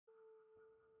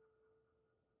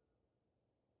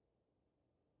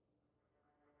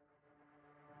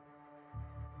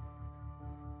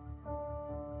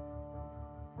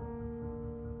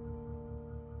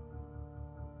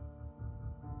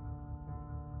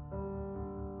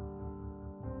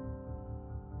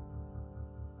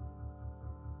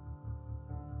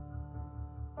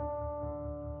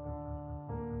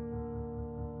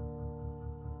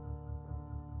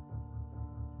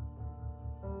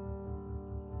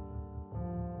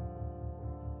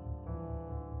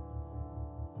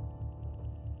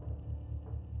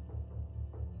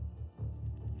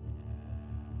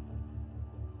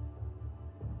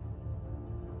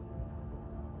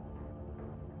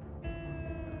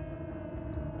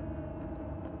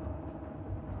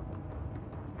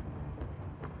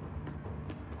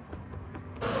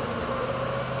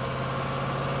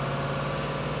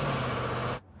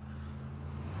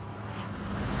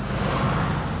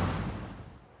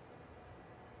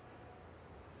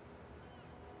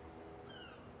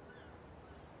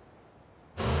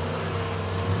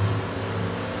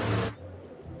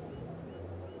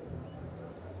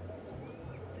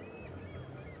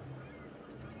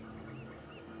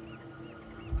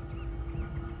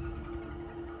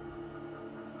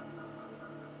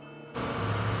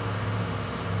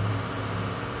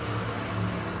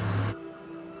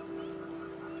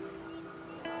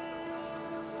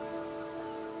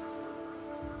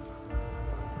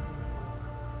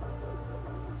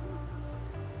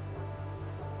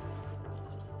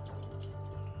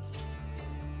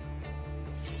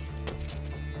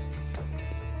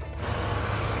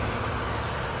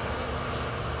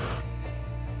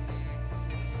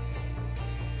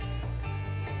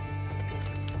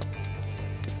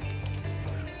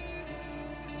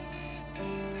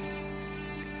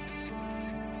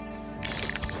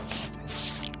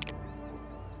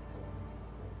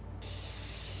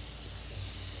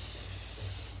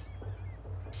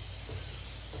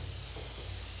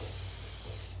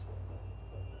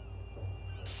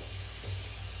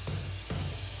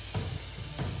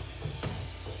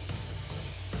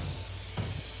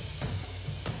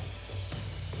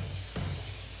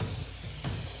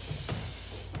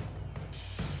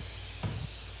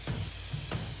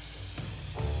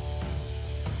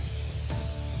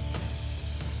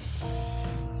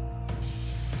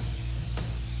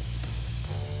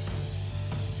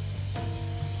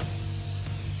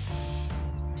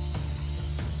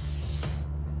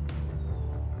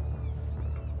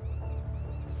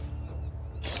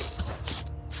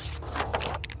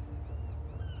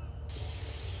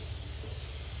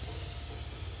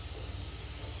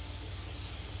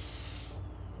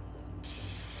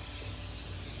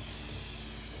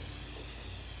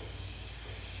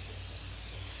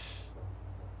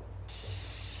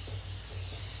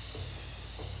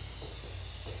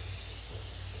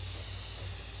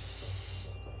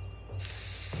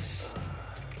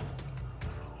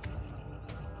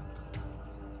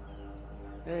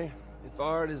Hey, if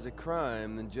art is a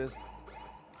crime, then just...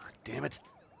 Oh, damn it.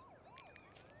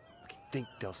 Okay, think,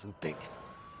 Delsin, think.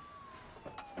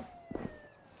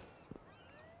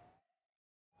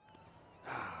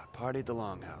 Party at the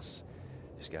Longhouse.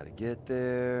 Just gotta get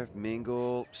there,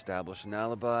 mingle, establish an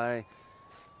alibi.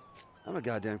 I'm a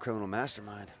goddamn criminal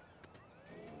mastermind.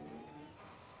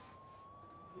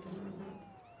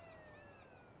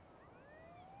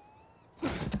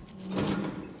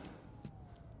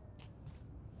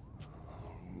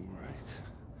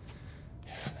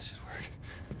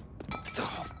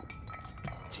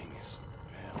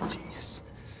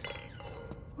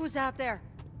 Who's out there?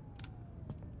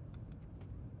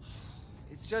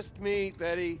 It's just me,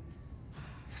 Betty.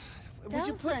 Would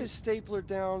you put the stapler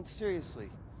down? Seriously.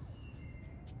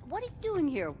 What are you doing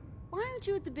here? Why aren't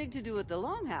you at the big to-do at the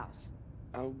Longhouse?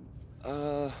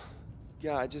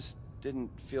 Yeah, I just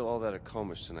didn't feel all that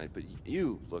accomplished tonight, but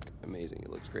you look amazing. It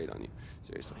looks great on you.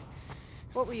 Seriously.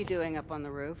 What were you doing up on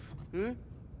the roof? Hmm?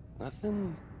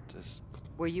 Nothing. Just...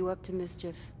 Were you up to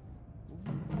mischief?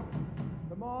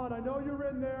 Come on, I know you're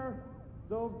in there.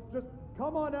 So just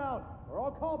come on out, or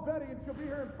I'll call Betty and she'll be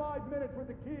here in 5 minutes with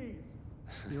the keys.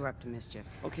 You were up to mischief.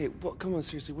 Okay, well, come on,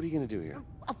 seriously, what are you gonna do here?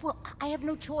 Well, I have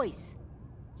no choice.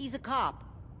 He's a cop.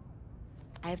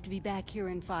 I have to be back here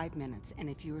in 5 minutes, and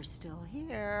if you're still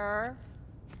here...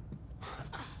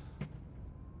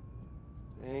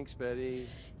 Thanks, Betty.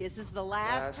 This is the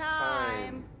last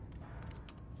time.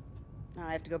 Now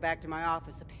I have to go back to my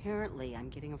office. Apparently, I'm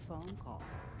getting a phone call.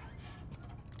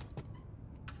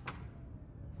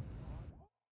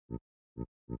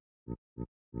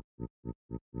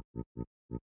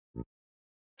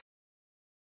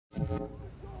 I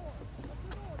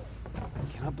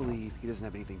cannot believe he doesn't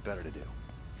have anything better to do.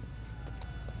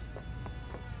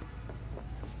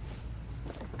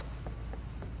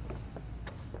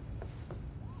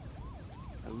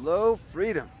 Hello,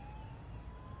 freedom.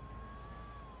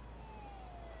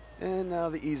 And now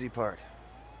the easy part.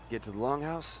 Get to the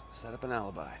Longhouse, set up an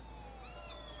alibi.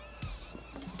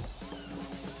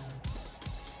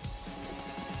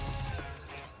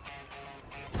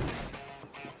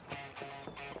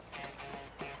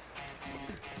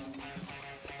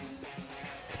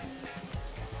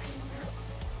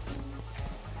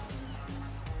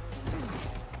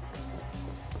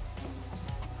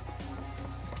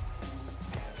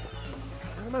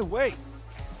 Out of my way!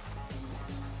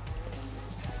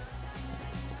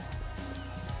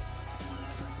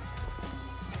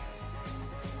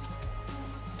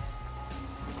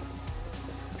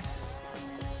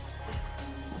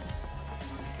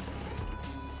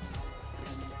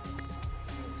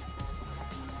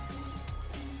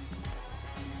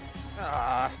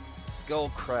 Ah,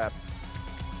 gold crap.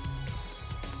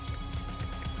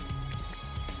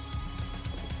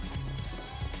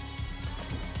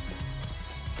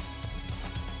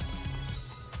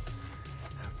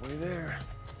 Halfway there.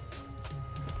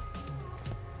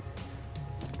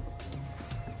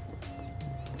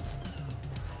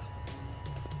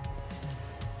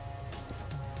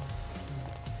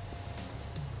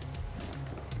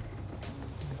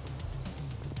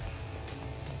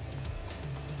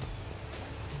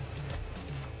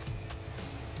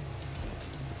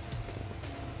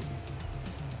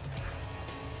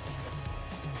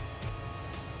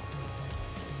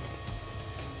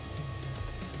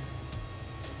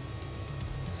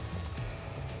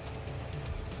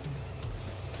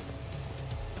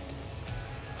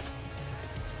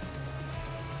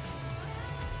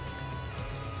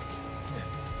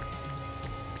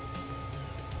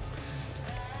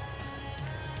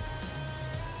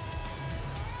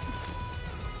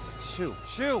 Shoot,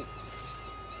 shoot!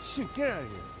 Shoot, get out of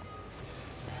here.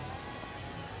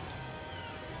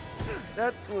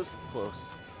 That was close.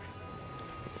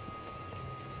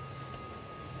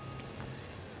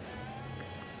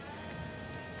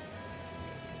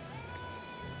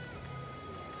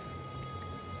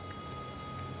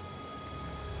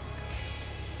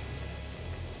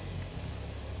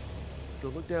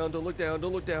 Don't look down, don't look down,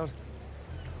 don't look down.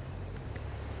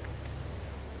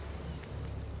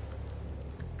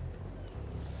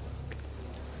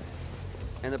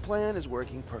 And the plan is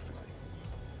working perfectly.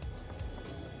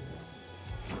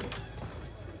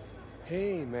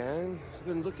 Hey, man. I've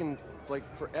been looking, like,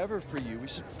 forever for you. We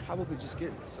should probably just get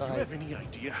inside. Do you have any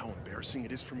idea how embarrassing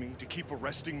it is for me to keep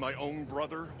arresting my own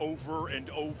brother over and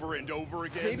over and over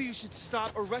again? Maybe you should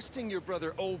stop arresting your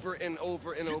brother over and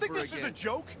over and over again. You think this is a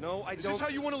joke? No, I don't. Is this how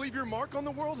you want to leave your mark on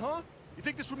the world, huh? You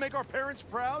think this would make our parents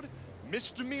proud?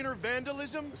 Misdemeanor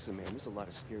vandalism? Listen, man, there's a lot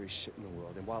of scary shit in the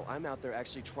world, and while I'm out there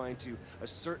actually trying to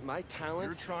assert my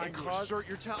talent, You're trying and to cause... assert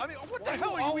your talent. I mean, what Why the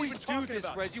hell do you are you always even do talking this,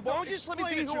 about? Reggie? Why don't you just let me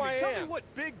Explain be it who to me. I Tell am? me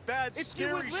what big, bad, If you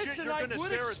scary would shit listen, you're I gonna would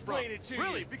stare us explain from. it to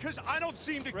Really? you. Because I don't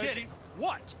seem to get Reggie? it.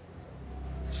 What?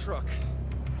 Truck.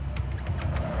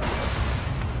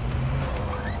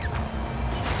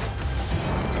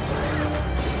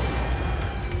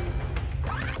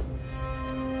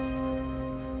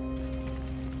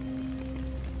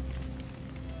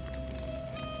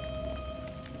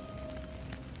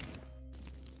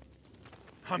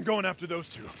 I'm going after those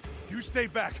two. You stay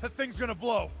back. That thing's gonna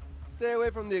blow. Stay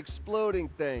away from the exploding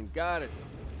thing. Got it.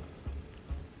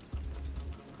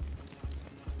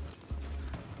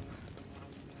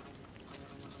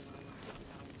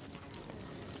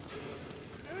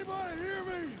 Anybody hear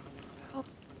me?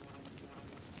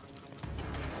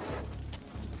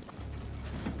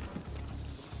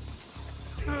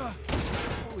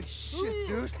 Holy shit,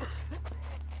 dude.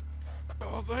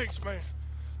 Oh, thanks, man.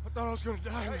 I thought I was gonna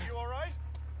die. Hey, you all right?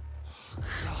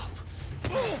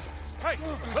 Hey,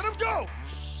 let him go!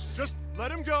 Just let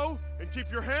him go and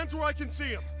keep your hands where I can see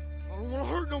him. I don't want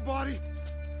to hurt nobody.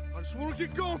 I just want to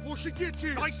get going before she gets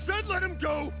here. I said let him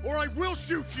go, or I will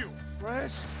shoot you. Reg? I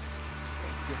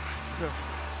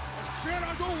said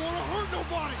I don't want to hurt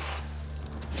nobody.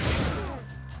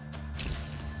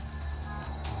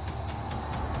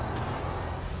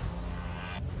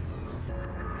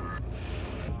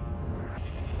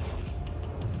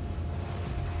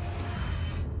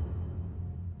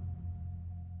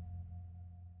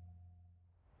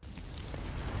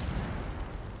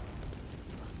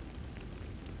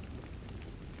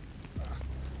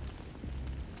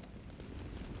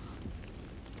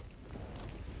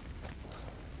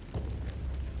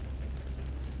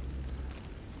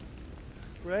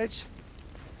 Reg?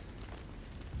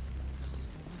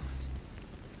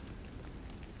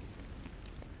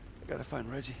 I gotta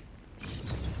find Reggie.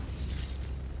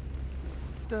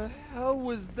 What the hell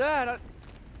was that?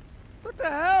 What the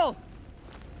hell?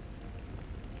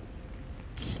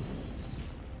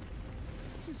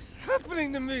 What's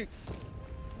happening to me?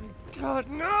 My God,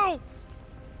 no!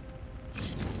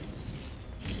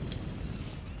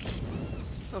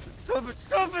 Stop it, stop it,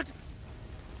 stop it!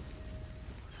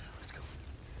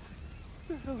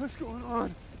 What the hell is going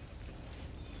on?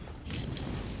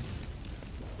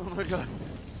 Oh my God.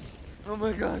 Oh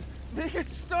my God. Make it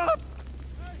stop!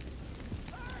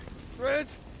 Reg!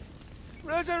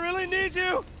 Reg, I really need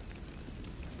you!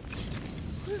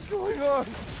 What is going on?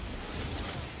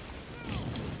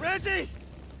 Reggie!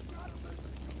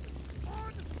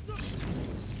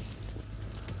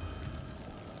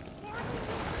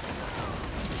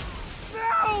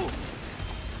 No!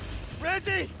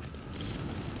 Reggie!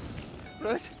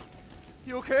 Reg,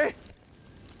 you okay?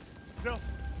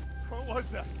 Nelson, what was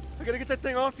that? I gotta get that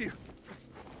thing off you.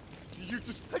 You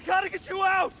just... I gotta get you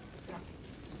out!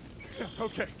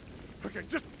 Okay,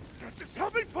 just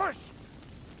help me push!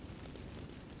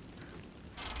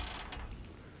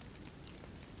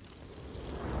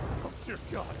 Oh, dear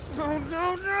God. No,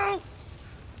 no, no!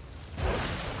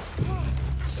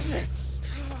 Shit.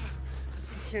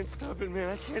 I can't stop it, man.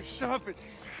 I can't stop it.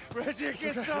 Reggie, I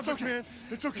can't stop it, man.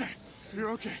 It's okay.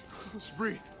 You're okay. Just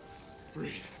breathe.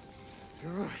 Breathe.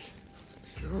 You're all right.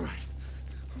 You're all right.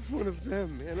 I'm one of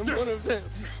them, man. I'm one of them.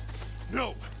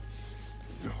 No.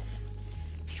 No.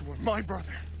 You are my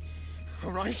brother.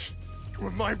 All right? You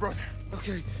are my brother.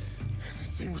 Okay.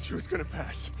 This thing with you is gonna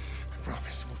pass. I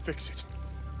promise. We'll fix it.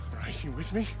 All right? You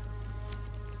with me?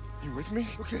 You with me?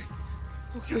 Okay.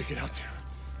 Okay. Get out there.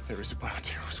 There is a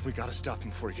Bioterrorist. We gotta stop him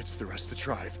before he gets to the rest of the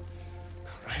tribe.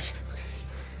 All right? Okay.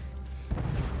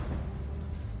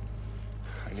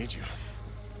 I need you.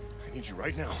 I need you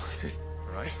right now. Okay.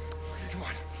 All right? Okay, come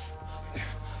on.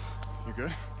 You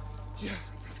good? Yeah.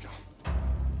 Let's go.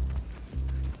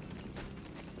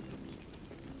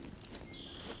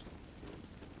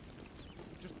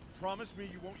 Just promise me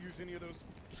you won't use any of those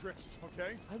tricks,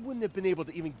 okay? I wouldn't have been able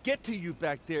to even get to you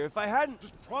back there if I hadn't.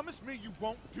 Just promise me you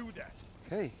won't do that.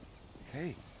 Hey,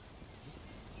 hey.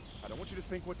 I don't want you to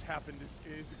think what's happened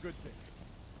is a good thing,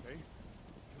 okay?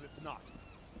 Because it's not.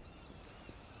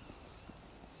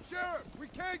 Sheriff, we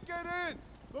can't get in!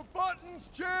 The button's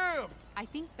jammed! I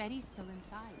think Betty's still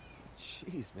inside.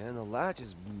 Jeez, man, the latch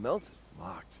is melted.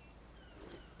 Locked.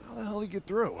 How the hell did he get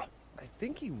through? I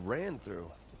think he ran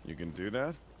through. You can do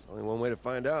that? There's only one way to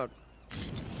find out.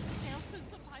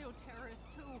 Nelson's a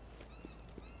bioterrorist too.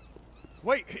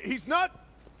 Wait, he's not...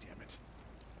 Damn it.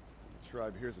 The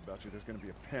tribe hears about you, there's gonna be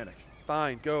a panic.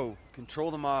 Fine, go.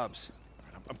 Control the mobs.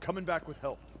 I'm coming back with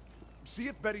help. see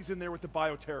if Betty's in there with the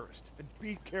bioterrorist. And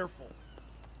be careful.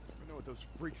 You never know what those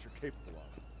freaks are capable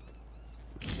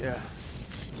of. Yeah.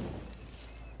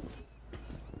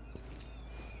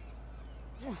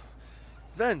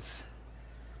 Vince.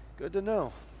 Good to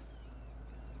know.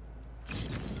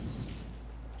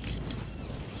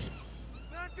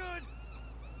 Not good!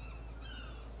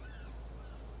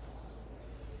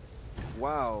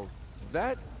 Wow,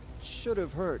 that should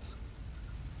have hurt.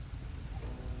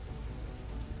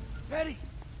 Betty!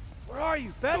 Where are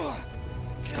you, Betty?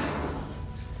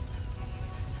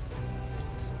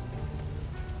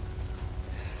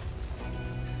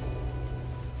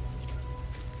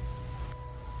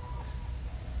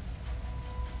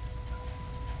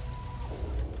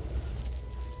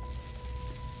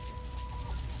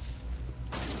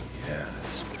 Yeah,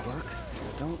 this will work.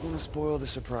 Don't want to spoil the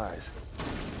surprise.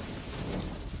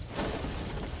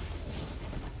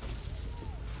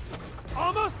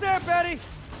 Almost there, Betty!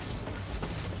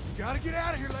 You gotta get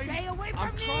out of here, lady. Stay away from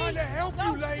I'm me! trying to help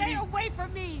No, you, lady. stay away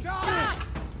from me! Stop!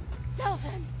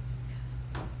 Delsin!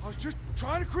 I was just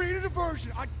trying to create a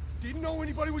diversion. I didn't know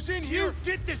anybody was in here. You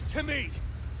did this to me!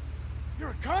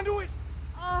 You're a conduit?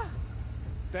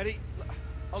 Betty,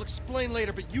 I'll explain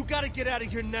later, but you gotta get out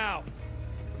of here now.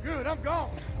 Good, I'm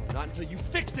gone. Not until you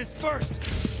fix this first.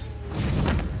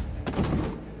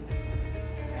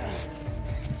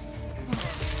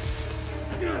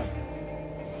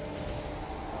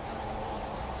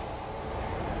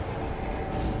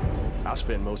 I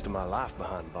spent most of my life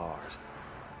behind bars.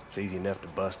 It's easy enough to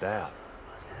bust out.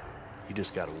 You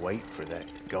just gotta wait for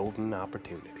that golden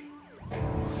opportunity.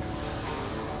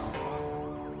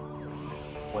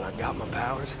 When I got my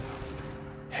powers,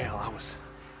 hell, I was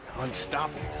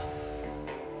unstoppable.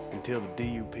 Until the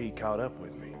DUP caught up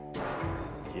with me.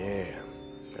 Yeah,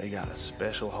 they got a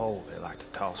special hole they like to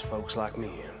toss folks like me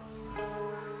in.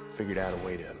 Figured out a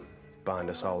way to bind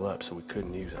us all up so we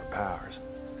couldn't use our powers.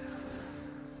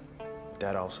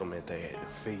 That also meant they had to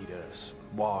feed us,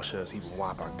 wash us, even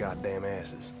wipe our goddamn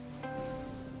asses.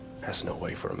 That's no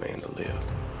way for a man to live.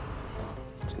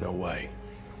 There's no way.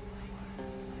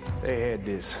 They had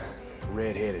this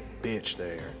red-headed bitch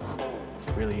there,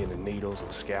 really into needles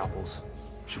and scalpels.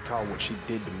 She called what she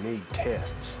did to me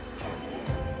tests.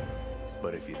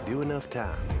 But if you do enough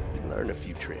time, you learn a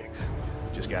few tricks.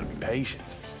 Just gotta be patient.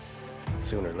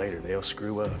 Sooner or later, they'll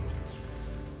screw up.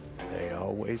 They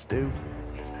always do.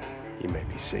 You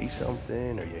maybe see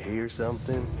something or you hear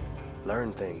something,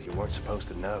 learn things you weren't supposed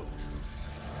to know.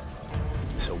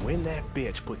 So when that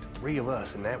bitch put the three of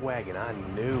us in that wagon, I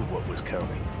knew what was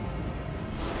coming.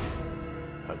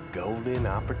 A golden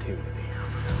opportunity.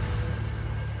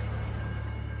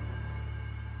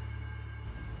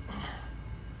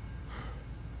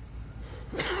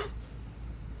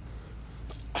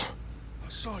 I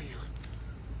saw you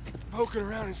poking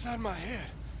around inside my head.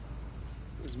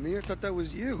 It was me? I thought that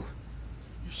was you.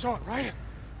 You saw it, right?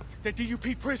 That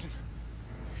DUP prison.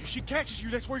 If she catches you,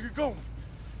 that's where you're going.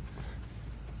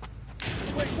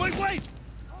 Wait!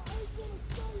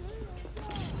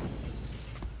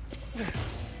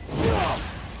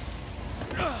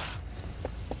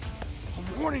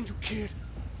 I'm warning you, kid.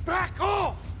 Back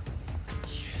off!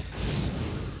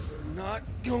 We're not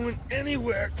going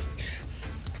anywhere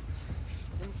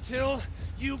until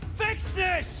you fix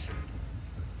this!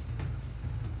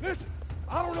 Listen,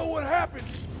 I don't know what happened,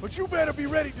 but you better be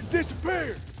ready to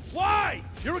disappear. Why?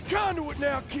 You're a conduit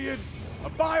now, kid. A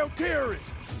bioterrorist.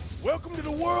 Welcome to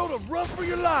the world of run for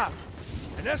your life.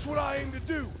 And that's what I aim to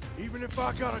do, even if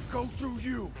I gotta go through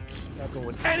you. Not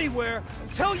going anywhere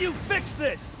until you fix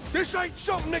this! This ain't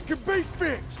something that can be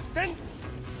fixed. Then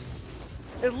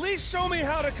at least show me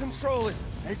how to control it.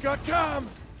 Ain't got time.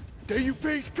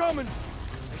 DUP's coming.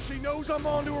 And she knows I'm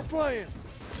onto her plan.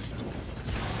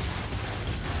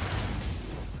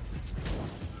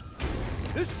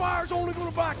 This fire's only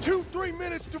gonna buy 2-3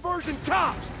 minutes diversion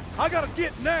tops. I gotta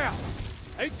get now.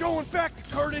 Ain't going back to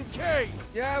Curtin K.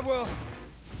 Yeah, well,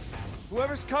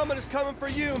 whoever's coming is coming for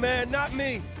you, man, not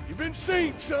me. You've been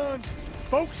seen, son.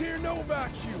 Folks here know about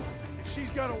you. And she's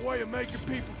got a way of making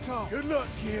people talk. Good luck,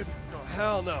 kid. Oh,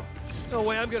 hell no. No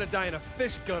way I'm gonna die in a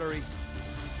fish guttery.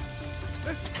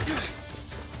 Listen, just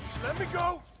let me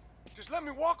go. Just let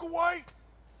me walk away.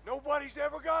 Nobody's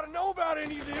ever gotta know about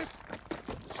any of this.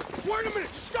 Wait a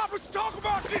minute! Stop! Let's talk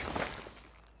about this!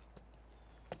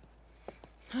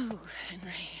 Oh,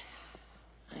 Henry.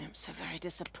 I am so very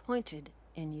disappointed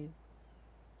in you.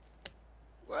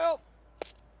 Well,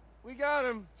 we got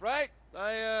him, right?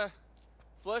 I,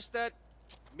 flushed that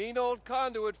mean old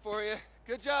conduit for you.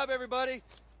 Good job, everybody.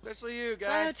 Especially you,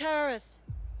 guys. Bioterrorist.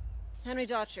 Henry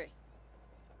Daughtry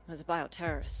was a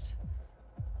bioterrorist.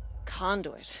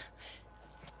 Conduit.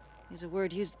 Is a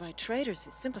word used by traitors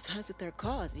who sympathize with their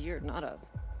cause. You're not a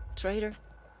traitor,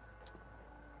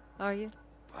 are you?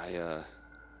 I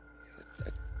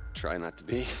try not to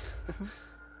be.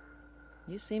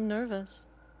 You seem nervous.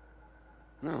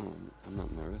 No, I'm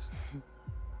not nervous.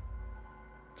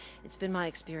 It's been my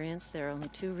experience there are only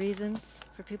two reasons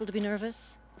for people to be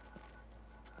nervous.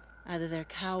 Either they're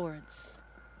cowards,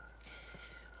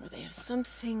 or they have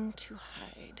something to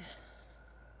hide.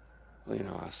 Well, you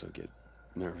know, I also get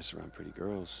nervous around pretty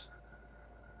girls.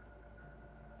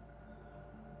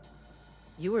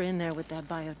 You were in there with that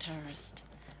bioterrorist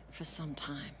for some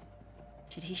time.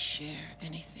 Did he share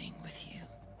anything with you?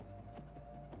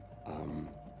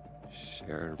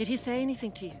 Share... Did he say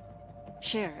anything to you?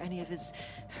 Share any of his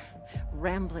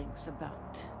ramblings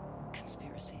about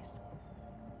conspiracies?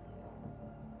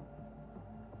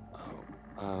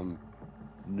 Oh,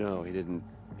 no, he didn't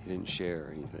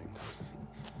share anything.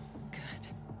 Good.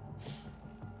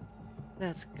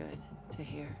 That's good to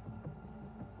hear.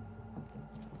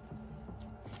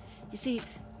 You see,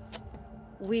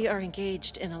 we are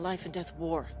engaged in a life and death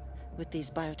war with these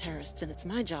bioterrorists, and it's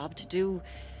my job to do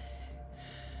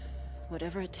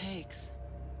whatever it takes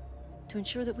to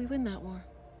ensure that we win that war.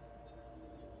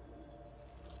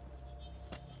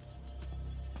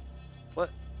 What?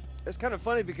 It's kind of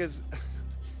funny because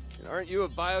aren't you a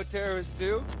bioterrorist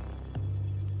too?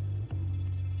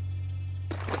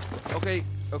 Okay.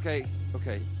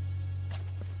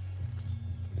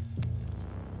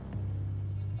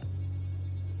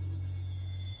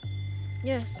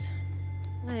 Yes,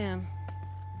 I am.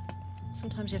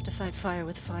 Sometimes you have to fight fire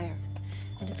with fire.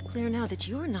 And it's clear now that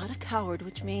you're not a coward,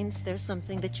 which means there's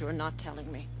something that you're not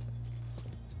telling me.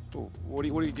 What are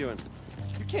you doing?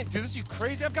 You can't do this, you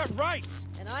crazy! I've got rights!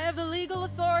 And I have the legal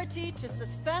authority to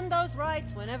suspend those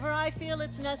rights whenever I feel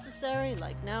it's necessary,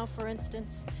 like now, for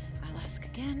instance. I'll ask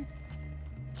again,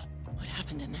 what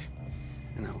happened in there?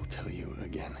 And I will tell you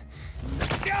again.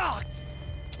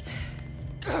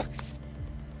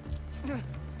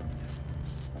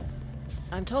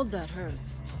 I'm told that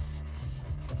hurts.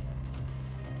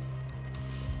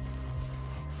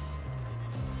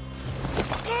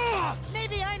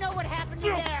 Maybe I know what happened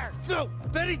in there! No!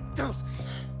 Betty, don't!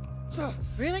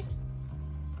 Really?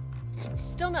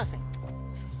 Still nothing.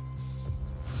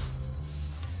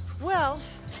 Well,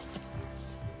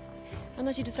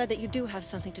 unless you decide that you do have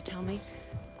something to tell me,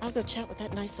 I'll go chat with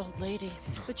that nice old lady.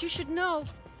 But you should know,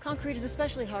 concrete is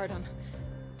especially hard on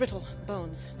brittle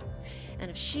bones. And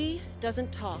if she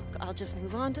doesn't talk, I'll just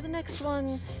move on to the next one,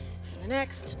 and the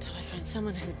next, until I find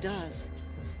someone who does.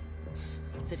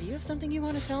 So do you have something you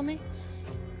want to tell me?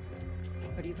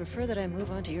 Or do you prefer that I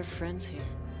move on to your friends here?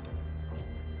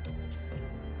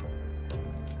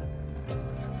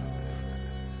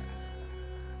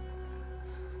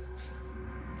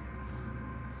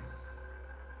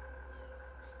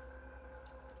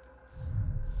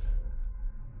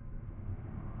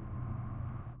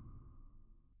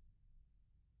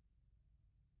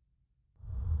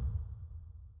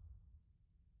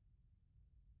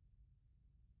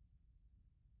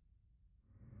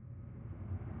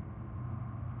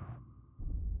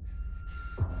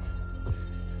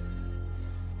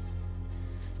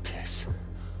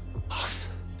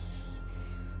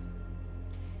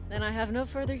 Then I have no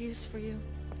further use for you.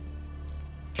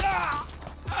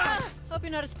 Hope you're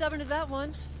not as stubborn as that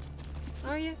one.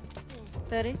 Are you,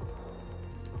 Betty?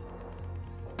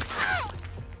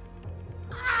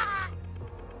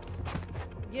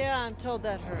 Yeah, I'm told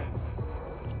that hurts.